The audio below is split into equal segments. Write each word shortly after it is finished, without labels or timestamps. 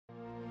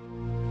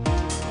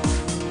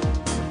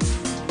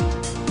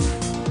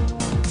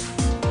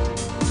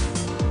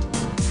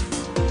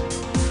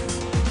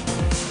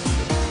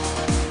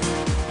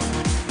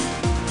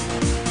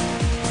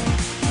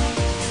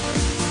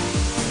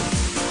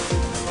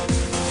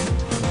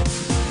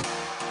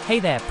Hey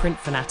there, print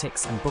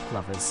fanatics and book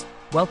lovers.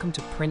 Welcome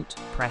to Print,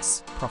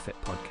 Press, Profit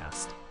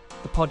Podcast,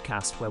 the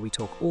podcast where we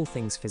talk all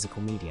things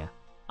physical media.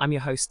 I'm your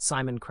host,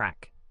 Simon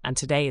Crack, and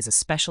today is a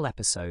special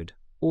episode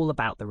all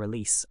about the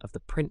release of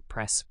the Print,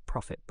 Press,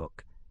 Profit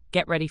book.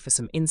 Get ready for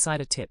some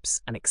insider tips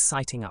and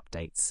exciting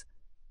updates.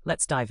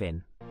 Let's dive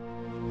in.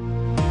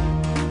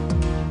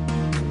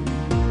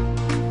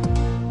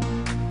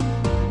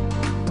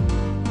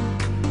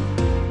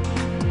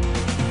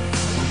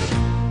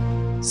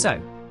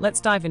 So,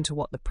 let's dive into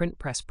what the Print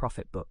Press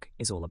Profit book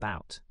is all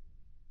about.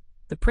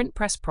 The Print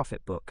Press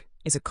Profit book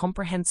is a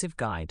comprehensive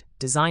guide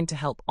designed to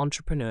help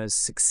entrepreneurs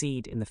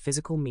succeed in the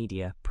physical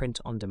media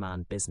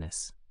print-on-demand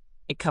business.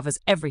 It covers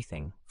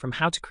everything from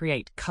how to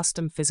create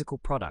custom physical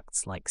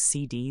products like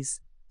CDs,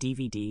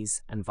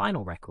 DVDs, and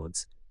vinyl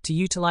records, to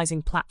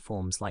utilizing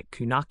platforms like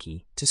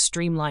Kunaki to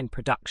streamline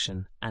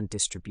production and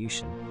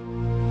distribution.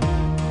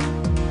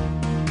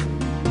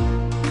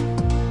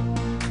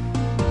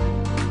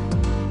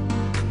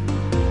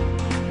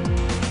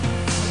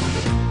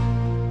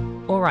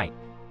 Alright,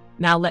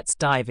 now let's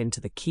dive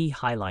into the key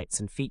highlights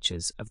and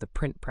features of the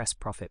Print Press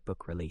Profit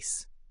book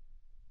release.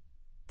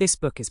 This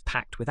book is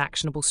packed with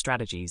actionable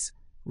strategies,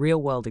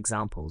 real-world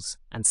examples,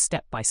 and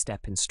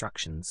step-by-step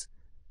instructions.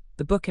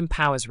 The book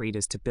empowers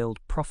readers to build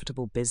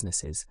profitable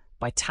businesses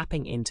by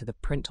tapping into the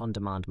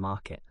print-on-demand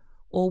market,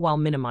 all while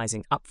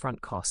minimizing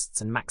upfront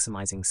costs and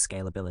maximizing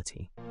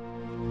scalability.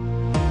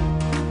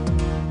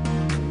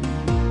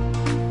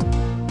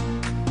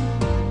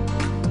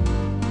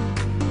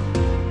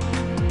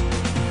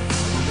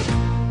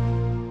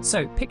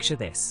 So, picture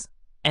this: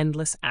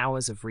 endless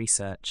hours of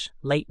research,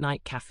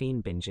 late-night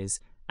caffeine binges,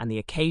 and the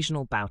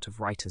occasional bout of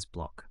writer's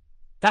block.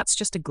 That's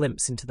just a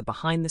glimpse into the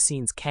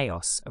behind-the-scenes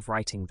chaos of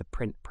writing the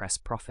Print Press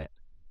Profit.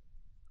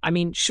 I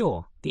mean,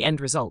 sure, the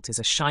end result is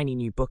a shiny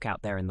new book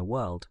out there in the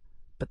world,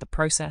 but the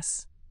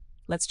process?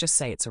 Let's just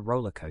say it's a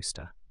roller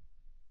coaster.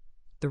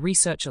 The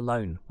research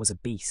alone was a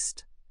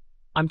beast.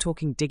 I'm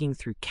talking digging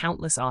through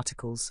countless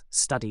articles,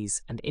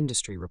 studies, and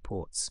industry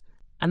reports.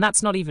 And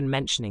that's not even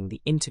mentioning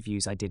the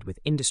interviews I did with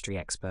industry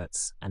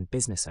experts and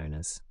business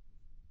owners.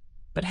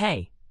 But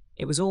hey,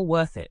 it was all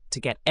worth it to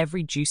get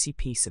every juicy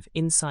piece of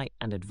insight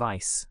and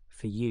advice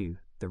for you,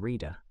 the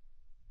reader.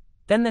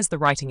 Then there's the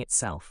writing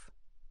itself.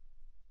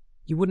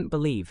 You wouldn't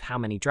believe how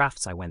many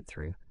drafts I went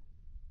through.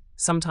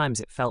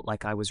 Sometimes it felt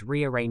like I was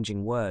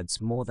rearranging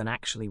words more than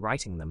actually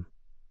writing them.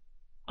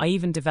 I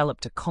even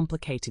developed a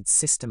complicated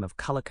system of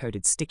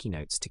color-coded sticky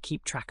notes to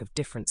keep track of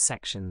different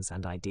sections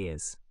and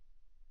ideas.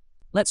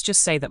 Let's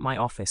just say that my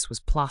office was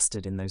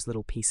plastered in those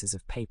little pieces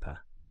of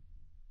paper.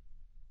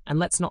 And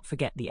let's not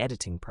forget the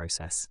editing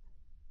process.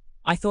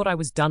 I thought I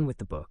was done with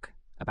the book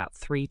about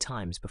 3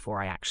 times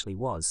before I actually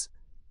was.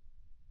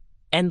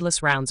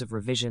 Endless rounds of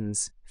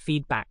revisions,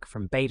 feedback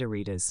from beta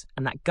readers,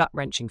 and that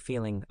gut-wrenching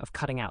feeling of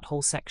cutting out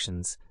whole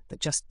sections that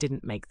just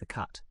didn't make the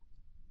cut.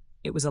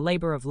 It was a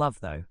labor of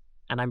love, though,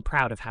 and I'm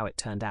proud of how it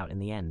turned out in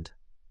the end.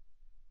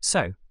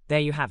 So,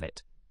 there you have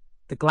it.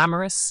 The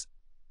glamorous,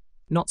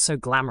 not so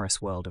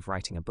glamorous world of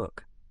writing a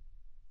book.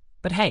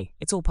 But hey,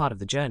 it's all part of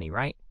the journey,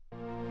 right?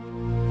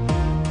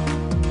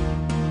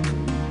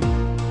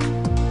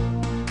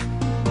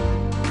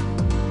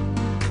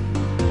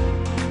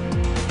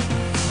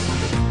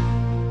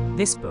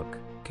 This book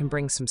can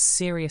bring some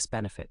serious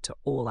benefit to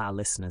all our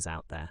listeners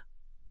out there.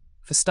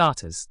 For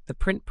starters, the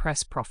Print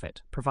Press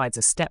Profit provides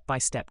a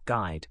step-by-step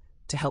guide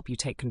to help you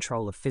take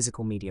control of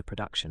physical media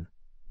production.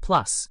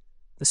 Plus,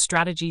 the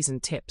strategies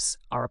and tips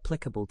are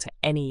applicable to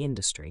any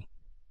industry.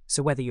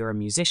 So whether you're a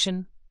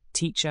musician,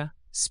 teacher,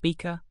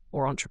 speaker,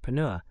 or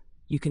entrepreneur,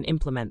 you can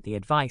implement the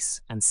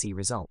advice and see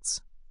results.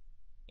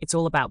 It's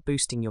all about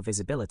boosting your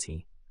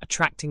visibility,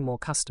 attracting more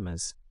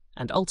customers,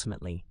 and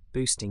ultimately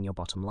boosting your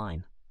bottom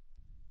line.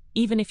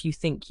 Even if you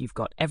think you've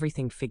got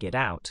everything figured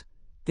out,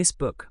 this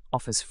book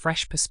offers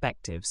fresh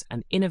perspectives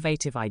and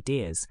innovative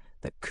ideas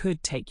that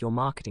could take your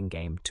marketing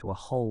game to a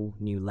whole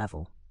new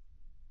level.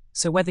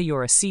 So whether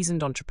you're a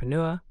seasoned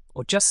entrepreneur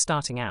or just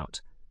starting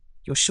out,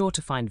 you're sure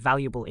to find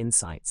valuable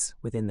insights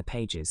within the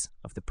pages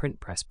of the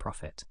Print Press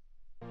Profit.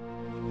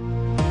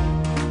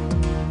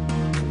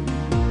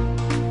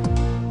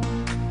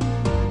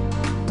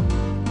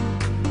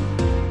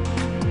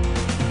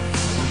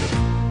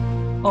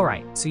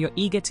 Alright, so you're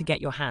eager to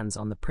get your hands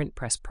on the Print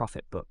Press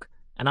Profit book,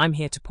 and I'm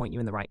here to point you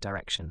in the right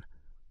direction.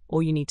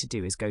 All you need to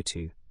do is go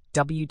to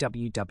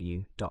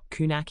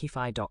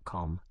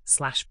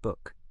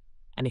www.kunakify.com/book,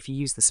 and if you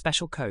use the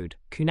special code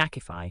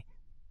KUNAKIFY,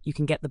 you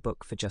can get the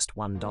book for just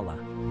 $1.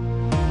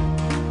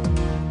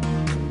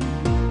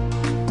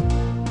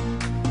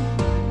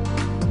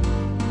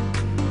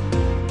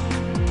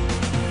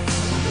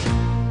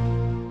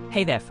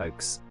 Hey there,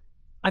 folks.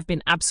 I've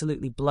been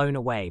absolutely blown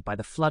away by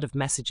the flood of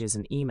messages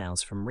and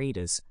emails from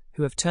readers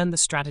who have turned the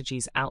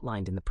strategies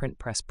outlined in the Print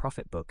Press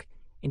Profit book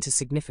into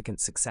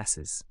significant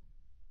successes.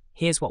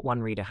 Here's what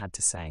one reader had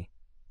to say.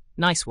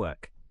 "Nice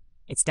work.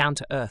 It's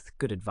down-to-earth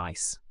good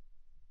advice.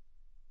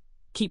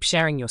 Keep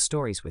sharing your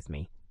stories with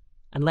me,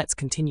 and let's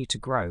continue to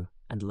grow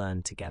and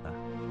learn together."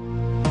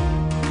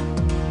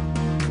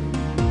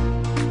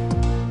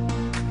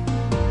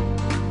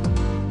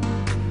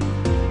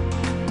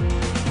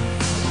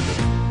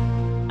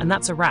 And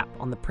that's a wrap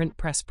on the Print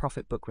Press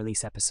Profit Book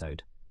release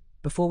episode.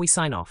 Before we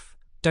sign off,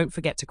 don't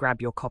forget to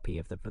grab your copy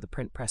of the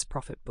Print Press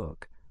Profit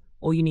Book.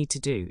 All you need to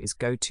do is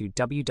go to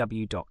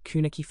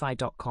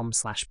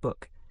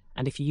www.kunakify.com/book,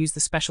 and if you use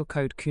the special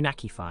code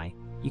KUNAKIFY,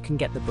 you can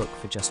get the book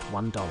for just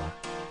 $1.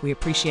 We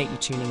appreciate you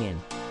tuning in.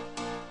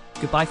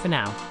 Goodbye for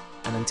now,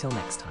 and until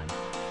next time.